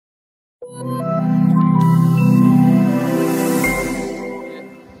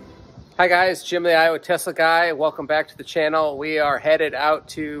Hi guys, Jim the Iowa Tesla guy. Welcome back to the channel. We are headed out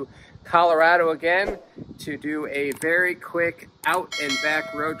to Colorado again to do a very quick out and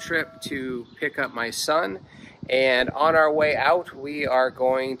back road trip to pick up my son. And on our way out, we are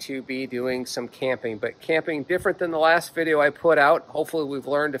going to be doing some camping, but camping different than the last video I put out. Hopefully we've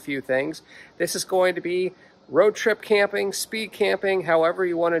learned a few things. This is going to be road trip camping, speed camping, however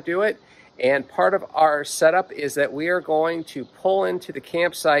you want to do it. And part of our setup is that we are going to pull into the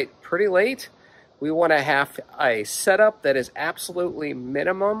campsite pretty late. We want to have a setup that is absolutely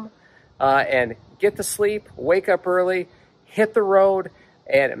minimum and get to sleep, wake up early, hit the road,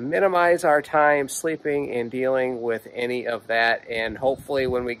 and minimize our time sleeping and dealing with any of that. And hopefully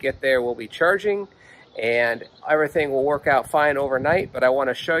when we get there, we'll be charging and everything will work out fine overnight. But I want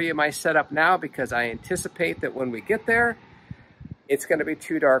to show you my setup now because I anticipate that when we get there, it's going to be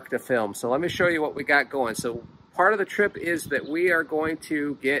too dark to film. So let me show you what we got going. So part of the trip is that we are going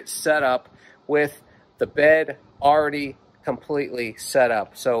to get set up with the bed already completely set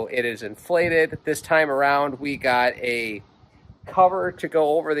up. So it is inflated. This time around, we got a cover to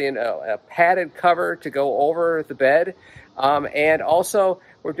go over a padded cover to go over the bed. And also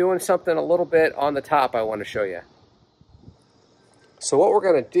we're doing something a little bit on the top I want to show you. So what we're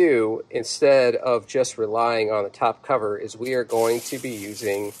going to do instead of just relying on the top cover is we are going to be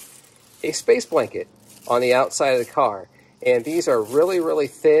using a space blanket on the outside of the car. And these are really, really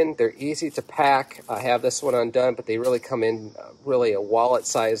thin. They're easy to pack. I have this one undone, but they really come in really a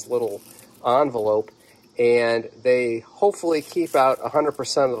wallet-sized little envelope. And they hopefully keep out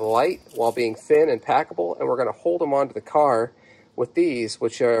 100% of the light while being thin and packable. And we're going to hold them onto the car with these,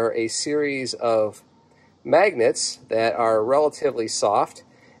 which are a series of magnets that are relatively soft,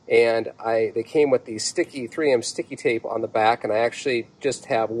 and they came with these sticky 3M sticky tape on the back, and I actually just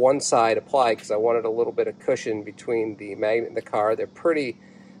have one side applied because I wanted a little bit of cushion between the magnet and the car. They're pretty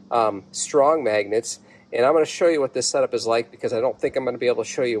strong magnets, and I'm going to show you what this setup is like because I don't think I'm going to be able to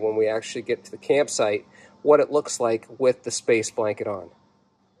show you when we actually get to the campsite what it looks like with the space blanket on.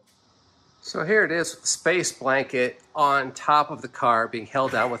 So here it is with the space blanket on top of the car being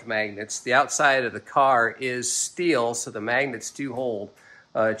held down with magnets. The outside of the car is steel, so the magnets do hold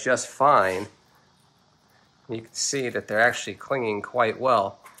just fine. You can see that they're actually clinging quite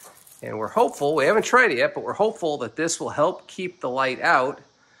well. And we're hopeful, we haven't tried it yet, but we're hopeful that this will help keep the light out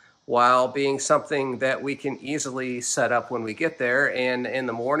while being something that we can easily set up when we get there. And in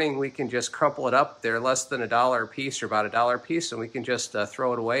the morning, we can just crumple it up. They're less than $1 a piece or about $1 a piece, and we can just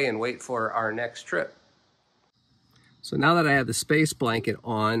throw it away and wait for our next trip. So now that I have the space blanket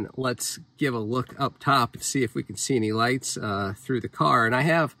on, let's give a look up top and see if we can see any lights through the car. And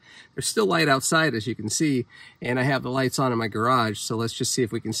there's still light outside, as you can see, and I have the lights on in my garage. So let's just see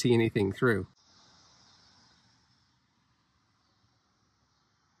if we can see anything through.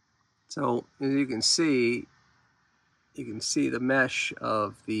 So as you can see the mesh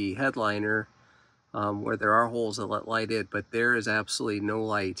of the headliner where there are holes that let light in, but there is absolutely no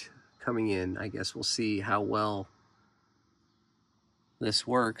light coming in. I guess we'll see how well this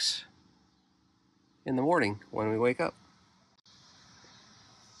works in the morning when we wake up.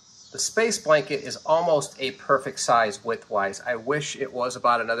 The space blanket is almost a perfect size width-wise. I wish it was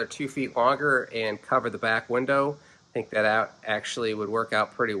about another 2 feet longer and cover the back window. I think that actually would work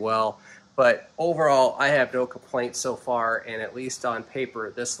out pretty well. But overall, I have no complaints so far, and at least on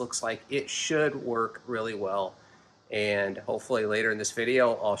paper, this looks like it should work really well. And hopefully later in this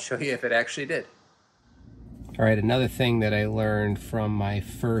video, I'll show you if it actually did. All right, another thing that I learned from my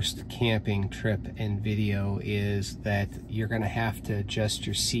first camping trip and video is that you're gonna have to adjust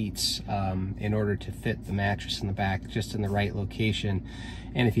your seats in order to fit the mattress in the back just in the right location.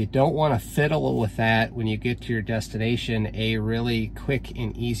 And if you don't want to fiddle with that when you get to your destination, a really quick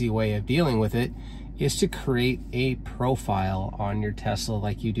and easy way of dealing with it is to create a profile on your Tesla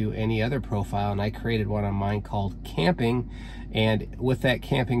like you do any other profile. And I created one on mine called Camping. And with that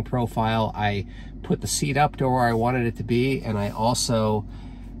camping profile, I put the seat up to where I wanted it to be. And I also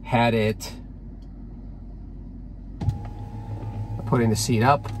had it putting the seat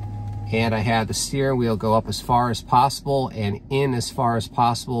up, and I had the steering wheel go up as far as possible and in as far as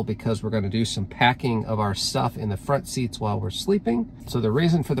possible because we're going to do some packing of our stuff in the front seats while we're sleeping. So the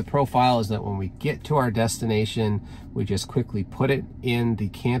reason for the profile is that when we get to our destination, we just quickly put it in the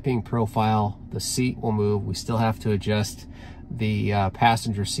camping profile. The seat will move. We still have to adjust the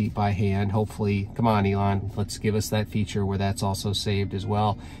passenger seat by hand. Hopefully, come on Elon, let's give us that feature where that's also saved as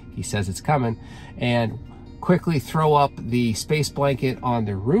well. He says it's coming. And quickly throw up the space blanket on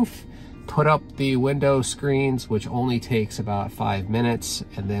the roof, put up the window screens, which only takes about 5 minutes,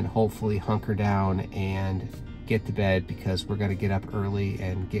 and then hopefully hunker down and get to bed because we're going to get up early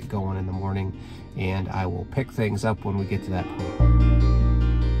and get going in the morning, and I will pick things up when we get to that point.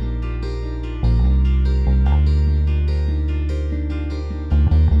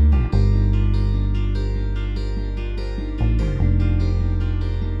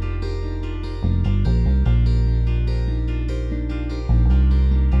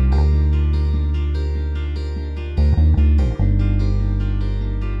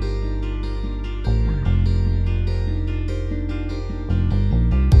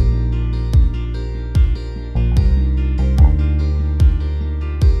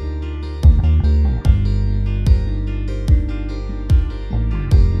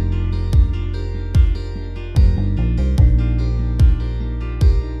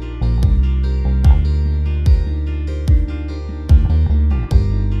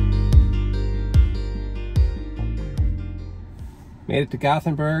 Made it to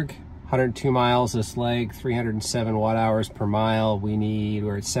Gothenburg, 102 miles this leg, 307 watt hours per mile.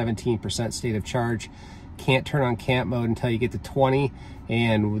 We're at 17% state of charge. Can't turn on camp mode until you get to 20,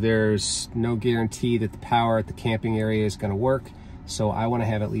 and there's no guarantee that the power at the camping area is going to work. So I want to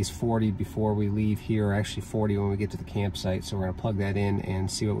have at least 40 before we leave here, or actually 40 when we get to the campsite. So we're going to plug that in and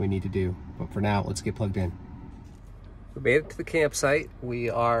see what we need to do. But for now, let's get plugged in. We made it to the campsite. We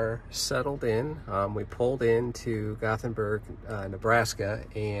are settled in. We pulled into Gothenburg, Nebraska,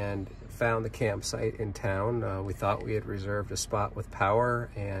 and found the campsite in town. We thought we had reserved a spot with power,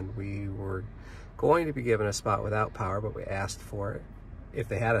 and we were going to be given a spot without power, but we asked for it. If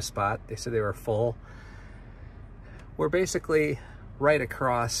they had a spot, they said they were full. We're basically right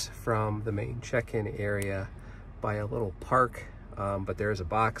across from the main check-in area by a little park. But there's a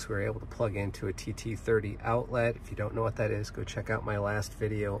box we were able to plug into a TT30 outlet. If you don't know what that is, go check out my last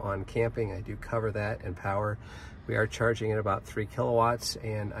video on camping. I do cover that and power. We are charging at about 3 kilowatts,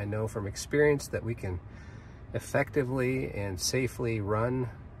 and I know from experience that we can effectively and safely run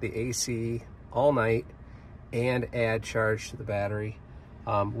the AC all night and add charge to the battery.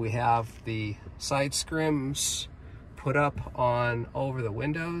 We have the side scrims put up on over the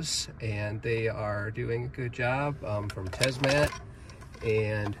windows, and they are doing a good job from Tesmat.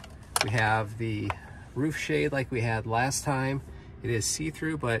 And we have the roof shade like we had last time. It is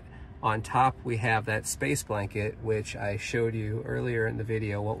see-through, but on top we have that space blanket, which I showed you earlier in the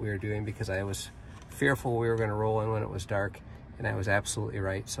video what we were doing because I was fearful we were going to roll in when it was dark, and I was absolutely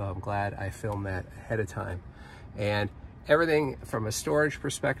right. So I'm glad I filmed that ahead of time. And everything from a storage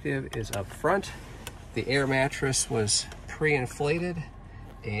perspective is up front. The air mattress was pre-inflated,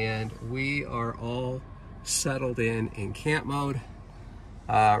 and we are all settled in camp mode.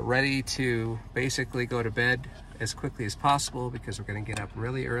 Ready to basically go to bed as quickly as possible because we're going to get up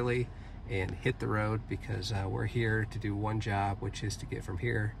really early and hit the road because we're here to do one job, which is to get from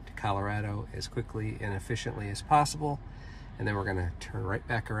here to Colorado as quickly and efficiently as possible. And then we're going to turn right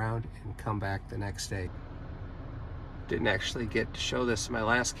back around and come back the next day. Didn't actually get to show this in my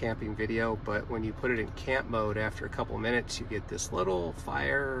last camping video, but when you put it in camp mode, after a couple minutes, you get this little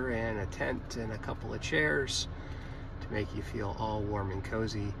fire and a tent and a couple of chairs to make you feel all warm and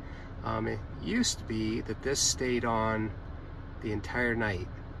cozy. It used to be that this stayed on the entire night,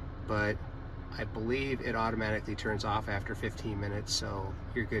 but I believe it automatically turns off after 15 minutes, so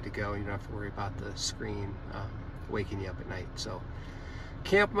you're good to go. You don't have to worry about the screen waking you up at night. So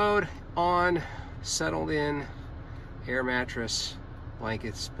camp mode on, settled in, air mattress,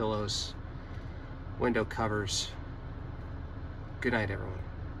 blankets, pillows, window covers. Good night, everyone.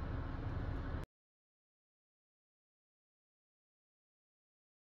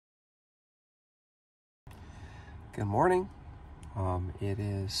 Good morning. It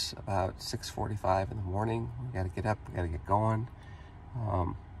is about 6:45 in the morning. We got to get up, we got to get going.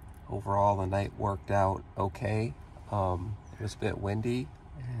 Overall, the night worked out okay. It was a bit windy,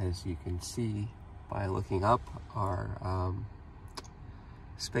 as you can see by looking up. Our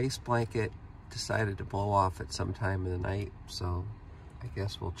space blanket decided to blow off at some time in the night, so I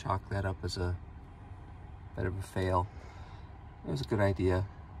guess we'll chalk that up as a bit of a fail. It was a good idea.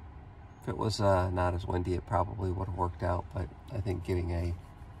 If it was not as windy, it probably would have worked out, but I think getting a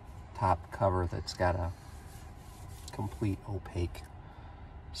top cover that's got a complete opaque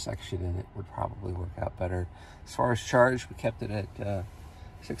section in it would probably work out better. As far as charge, we kept it at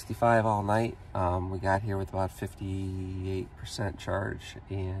 65 all night. We got here with about 58% charge,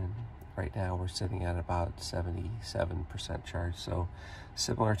 and right now we're sitting at about 77% charge. So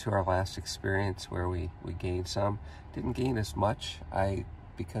similar to our last experience where we gained some. Didn't gain as much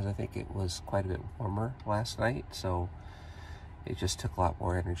because I think it was quite a bit warmer last night, so it just took a lot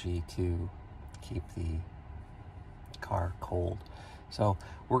more energy to keep the car cold. So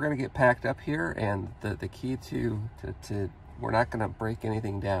we're gonna get packed up here, and the key to we're not gonna break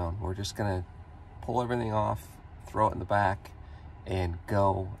anything down. We're just gonna pull everything off, throw it in the back, and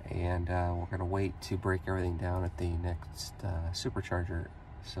go. And we're gonna wait to break everything down at the next Supercharger,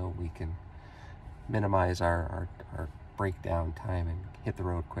 so we can minimize our breakdown time and hit the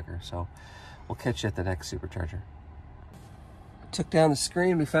road quicker. So we'll catch you at the next Supercharger. Took down the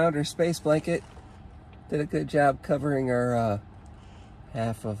screen. We found our space blanket. Did a good job covering our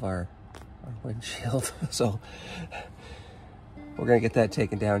half of our windshield. So we're gonna get that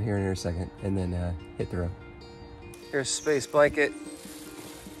taken down here in a second, and then hit the road. Here's a space blanket.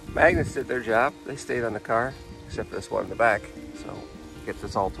 Magnets did their job. They stayed on the car, except for this one in the back. So get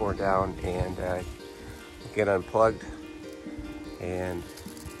this all torn down and get unplugged and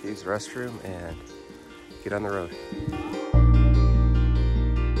use the restroom and get on the road.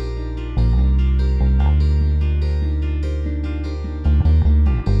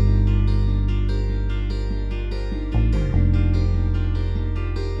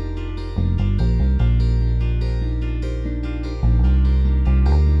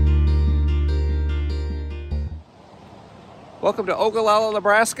 Welcome to Ogallala,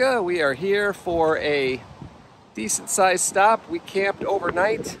 Nebraska. We are here for a decent sized stop. We camped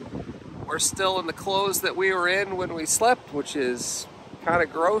overnight. We're still in the clothes that we were in when we slept, which is kind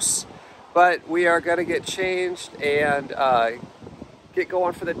of gross, but we are gonna get changed and get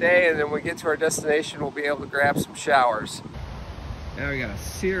going for the day, and then when we get to our destination, we'll be able to grab some showers. Now we got a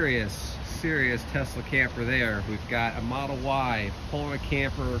serious Tesla camper there. We've got a Model Y pulling a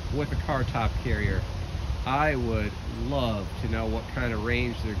camper with a car top carrier. I would love to know what kind of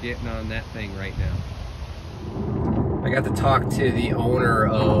range they're getting on that thing right now. I got to talk to the owner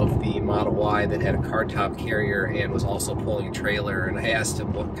of the Model Y that had a car top carrier and was also pulling a trailer, and I asked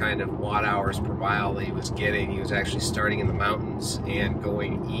him what kind of watt hours per mile that he was getting. He was actually starting in the mountains and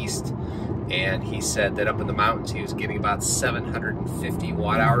going east, and he said that up in the mountains he was getting about 750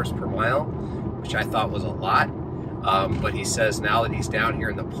 watt hours per mile, which I thought was a lot. But he says now that he's down here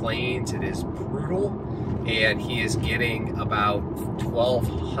in the plains, it is brutal, and he is getting about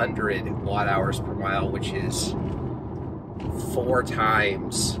 1,200 watt hours per mile, which is 4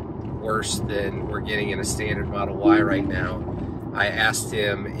 times worse than we're getting in a standard Model Y right now. I asked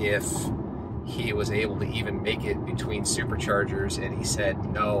him if he was able to even make it between Superchargers, and he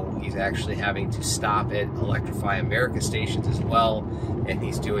said no, he's actually having to stop at Electrify America stations as well, and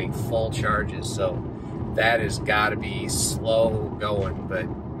he's doing full charges. So that has got to be slow going, but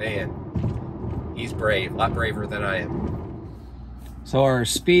man, he's brave, a lot braver than I am. So our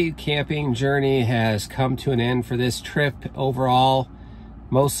speed camping journey has come to an end for this trip. Overall,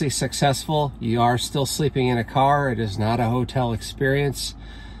 mostly successful. You are still sleeping in a car. It is not a hotel experience,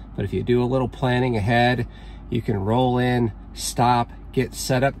 but if you do a little planning ahead, you can roll in, stop, get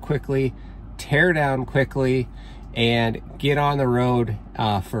set up quickly, tear down quickly, and get on the road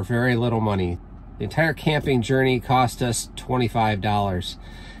for very little money. The entire camping journey cost us $25.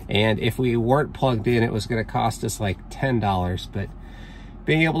 And if we weren't plugged in, it was going to cost us like $10. But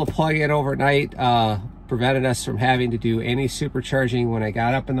being able to plug in overnight prevented us from having to do any supercharging when I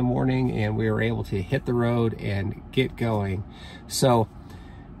got up in the morning, and we were able to hit the road and get going. So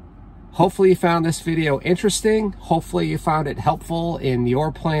hopefully you found this video interesting. Hopefully you found it helpful in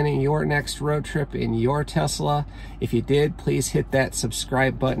your planning your next road trip in your Tesla. If you did, please hit that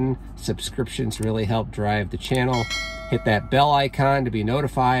subscribe button. Subscriptions really help drive the channel. Hit that bell icon to be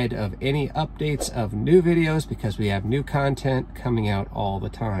notified of any updates of new videos, because we have new content coming out all the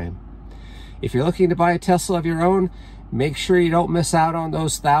time. If you're looking to buy a Tesla of your own, make sure you don't miss out on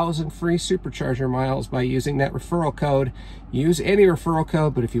those 1,000 free Supercharger miles by using that referral code. Use any referral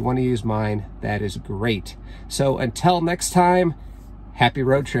code, but if you want to use mine, that is great. So until next time, happy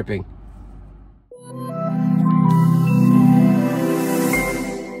road tripping.